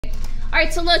All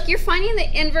right, so look, you're finding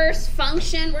the inverse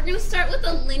function. We're going to start with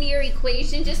a linear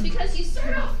equation just because you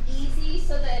start off easy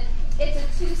so that it's a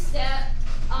two-step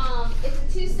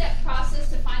process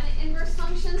to find the inverse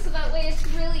function. So that way it's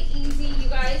really easy. You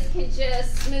guys can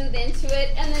just smooth into it,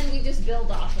 and then we just build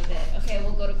off of it. Okay,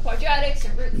 we'll go to quadratics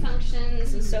and root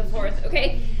functions and so forth.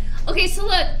 Okay, so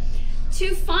look.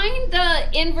 To find the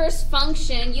inverse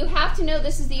function, you have to know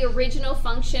this is the original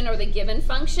function or the given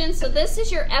function. So this is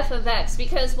your f of x,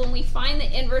 because when we find the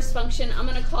inverse function, I'm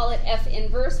going to call it f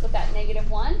inverse with that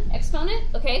 -1 exponent,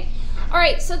 okay? All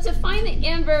right, so to find the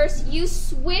inverse, you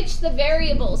switch the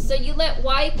variables. So you let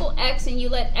y equal x and you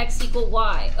let x equal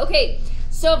y. Okay,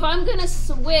 so if I'm going to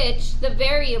switch the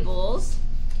variables,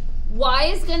 y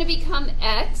is going to become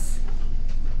x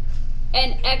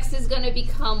and x is going to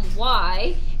become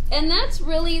y. And that's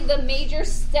really the major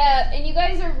step, and you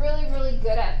guys are really, really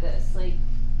good at this. Like,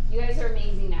 you guys are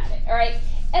amazing at it, all right?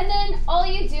 And then all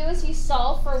you do is you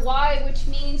solve for y, which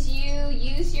means you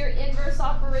use your inverse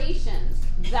operations.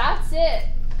 That's it.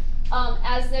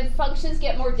 As the functions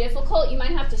get more difficult, you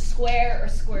might have to square or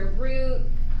square root,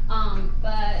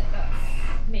 but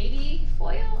maybe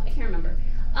FOIL? I can't remember.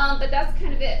 But that's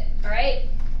kind of it, all right?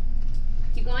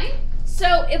 Keep going.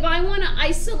 So if I want to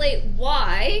isolate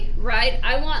y, right,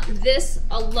 I want this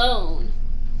alone.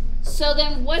 So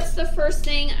then what's the first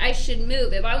thing I should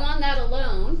move? If I want that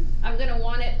alone, I'm going to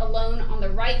want it alone on the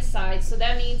right side. So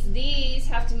that means these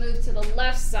have to move to the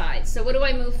left side. So what do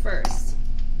I move first?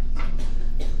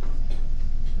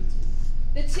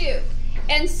 The 2.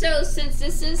 And so since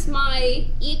this is my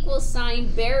equal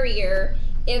sign barrier,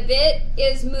 if it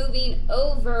is moving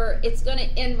over, it's going to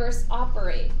inverse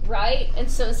operate, right? And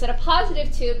so instead of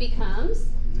 +2, it becomes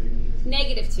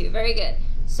 -2. Very good.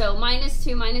 So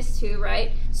 -2,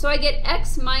 right? So I get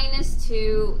x minus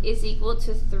 2 is equal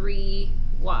to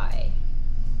 3y.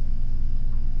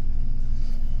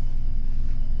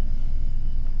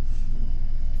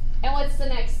 And what's the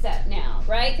next step now,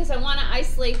 right? Because I want to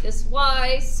isolate this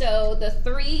y. So the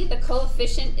 3, the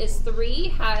coefficient is 3.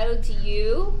 How do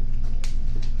you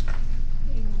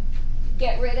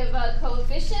get rid of a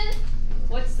coefficient?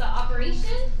 What's the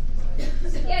operation?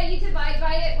 Yeah, you divide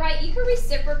by it, right? You can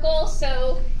reciprocal.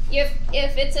 So if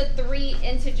it's a 3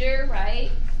 integer, right,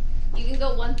 you can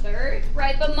go 1/3,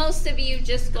 right? But most of you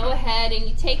just go ahead and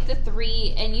you take the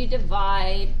 3 and you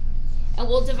divide, and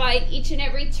we'll divide each and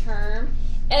every term.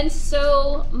 And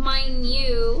so my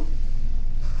nu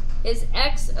is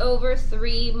x over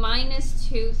 3 minus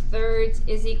 2/3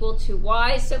 is equal to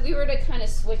y. So if we were to kind of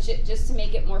switch it just to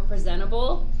make it more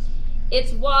presentable,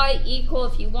 it's y equal,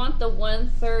 if you want the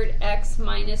 1/3 x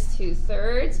minus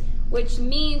 2/3, which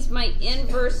means my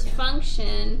inverse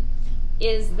function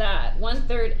is that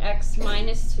 1/3 x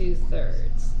minus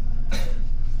 2/3.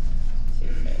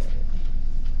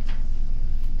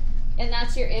 And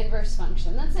that's your inverse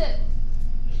function. That's it.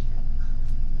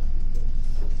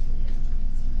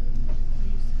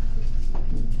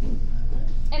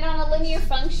 And on a linear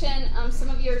function, some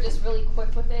of you are just really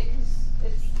quick with it because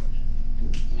it's,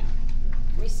 you know,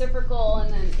 reciprocal,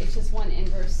 and then it's just one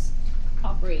inverse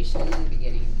operation in the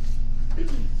beginning.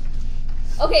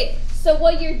 Okay, so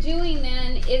what you're doing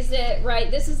then is that,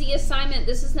 right, this is the assignment,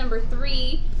 this is number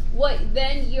 3. What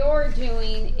then you're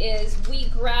doing is we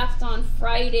graphed on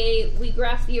Friday, we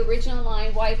graphed the original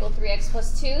line y equal 3x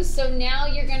plus 2. So now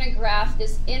you're going to graph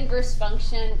this inverse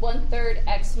function 1/3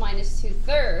 x minus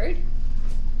 2/3.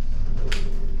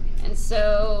 And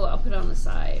so I'll put it on the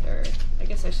side, or I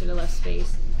guess I should have left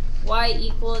space. Y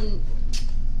equal,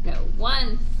 no,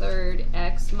 1/3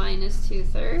 x minus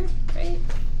 2/3, right?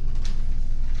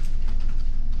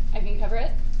 I can cover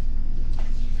it.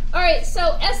 All right,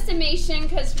 so estimation,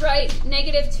 because, right,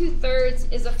 -2/3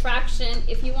 is a fraction.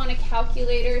 If you want a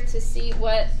calculator to see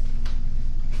what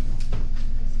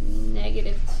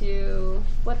 -2,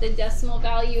 what the decimal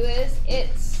value is,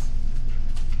 it's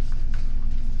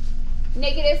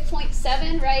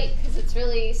 -0.7, right? Because it's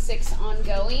really 6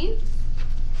 ongoing.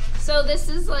 So this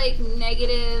is like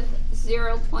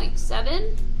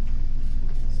 -0.7.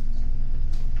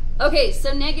 Okay,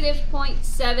 so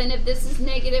 -0.7, if this is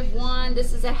 -1,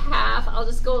 this is a half, I'll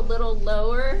just go a little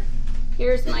lower.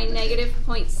 Here's my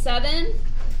 -0.7,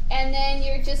 and then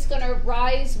you're just going to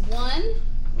rise 1,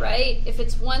 right? If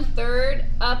it's 1/3,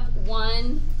 up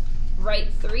 1,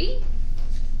 right 3.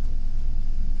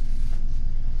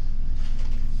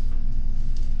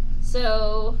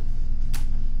 So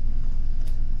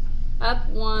up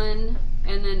 1,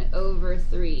 and then over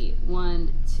 3.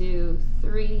 1, 2,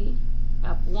 3.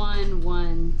 Up 1,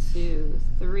 1, 2,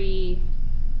 3.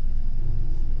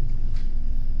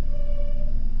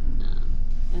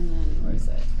 And then where's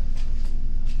it?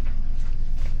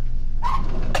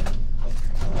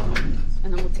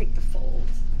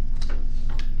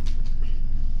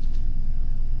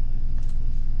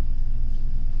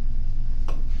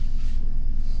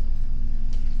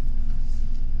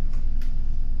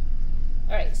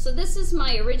 right, so this is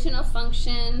my original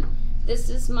function. This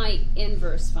is my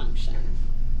inverse function.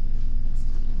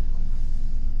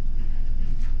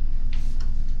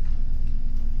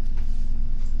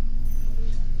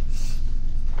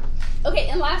 Okay,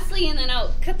 and lastly, and then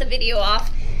I'll cut the video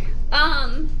off.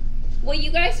 What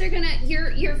you guys are gonna,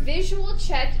 your visual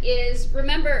check is,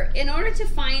 remember, in order to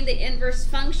find the inverse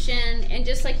function, and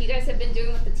just like you guys have been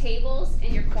doing with the tables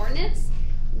and your coordinates,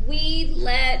 we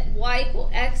let y equal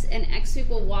x and x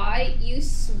equal y, you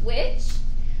switch.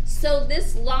 So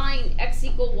this line x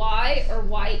equal y or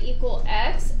y equal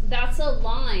x, that's a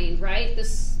line, right?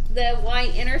 The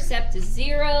y-intercept is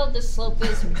 0, the slope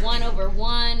is 1 over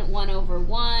 1, 1 over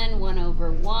 1, 1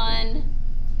 over 1.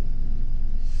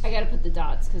 I gotta put the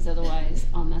dots because otherwise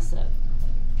I'll mess up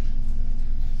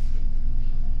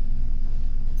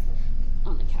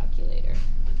on the calculator.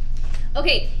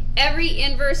 Okay, every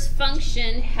inverse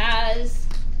function has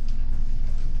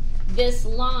this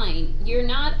line. You're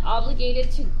not obligated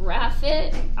to graph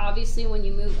it. Obviously, when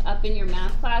you move up in your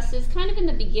math classes, kind of in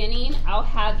the beginning, I'll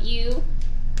have you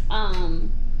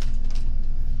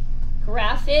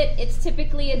graph it. It's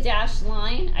typically a dashed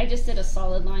line. I just did a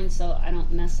solid line so I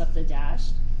don't mess up the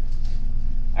dashed.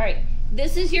 All right,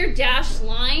 this is your dashed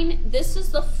line. This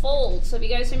is the fold. So if you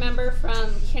guys remember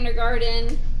from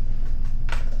kindergarten,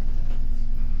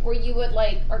 where you would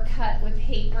or cut with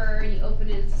paper and you open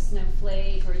it as a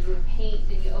snowflake, or you would paint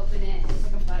and you open it and it's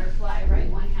like a butterfly,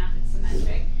 right? 1/2 it's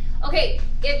symmetric. Okay,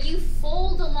 if you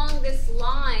fold along this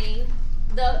line,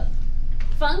 the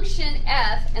function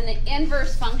f and the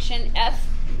inverse function f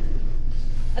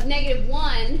of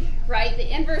 -1, right?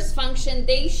 The inverse function,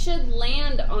 they should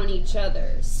land on each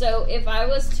other. So if I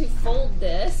was to fold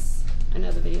this, I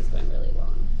know the video's going really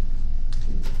long,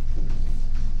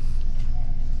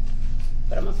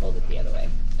 but I'm gonna fold it the other way.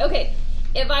 Okay,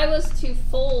 if I was to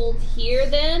fold here,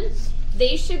 then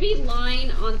they should be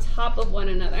lying on top of one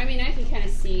another. I mean, I can kind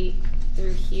of see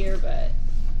through here, but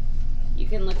you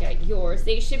can look at yours.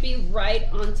 They should be right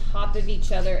on top of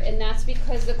each other, and that's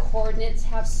because the coordinates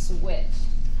have switched.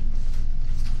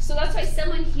 So that's why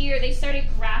someone here, they started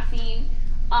graphing,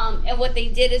 and what they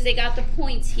did is they got the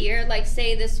points here, like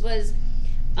say this was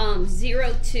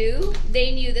 0, 2,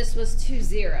 they knew this was 2,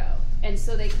 0, and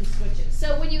so they can switch it.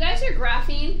 So when you guys are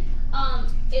graphing,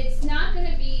 it's not going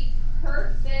to be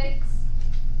perfect.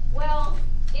 Well,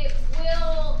 it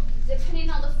will, depending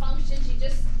on the functions,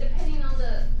 depending on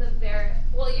the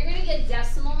well, you're going to get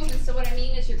decimals, and so what I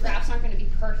mean is your graphs aren't going to be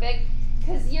perfect,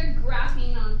 because you're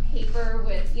graphing on paper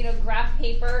with, graph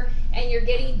paper, and you're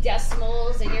getting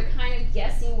decimals, and you're kind of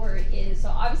guessing where it is. So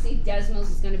obviously decimals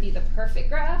is going to be the perfect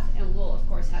graph, and we'll of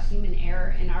course have human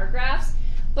error in our graphs,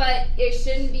 but it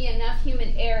shouldn't be enough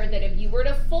human error that if you were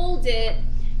to fold it,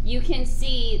 you can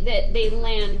see that they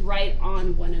land right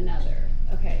on one another.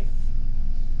 Okay,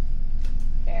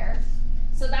 fair?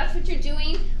 So that's what you're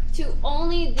doing to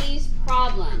only these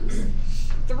problems.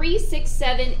 3, 6,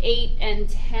 7, 8, and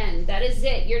 10. That is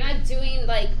it. You're not doing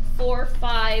like 4,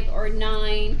 5, or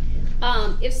 9.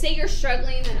 If say you're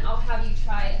struggling, then I'll have you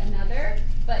try another,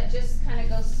 but just kind of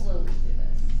go slowly through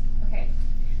this. Okay.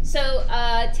 So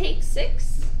take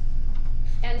 6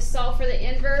 and solve for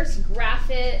the inverse, graph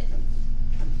it,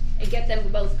 and get them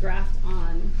both graphed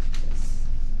on this.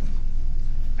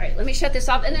 All right, let me shut this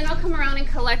off, and then I'll come around and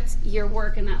collect your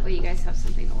work, and that way you guys have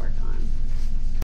something to work on.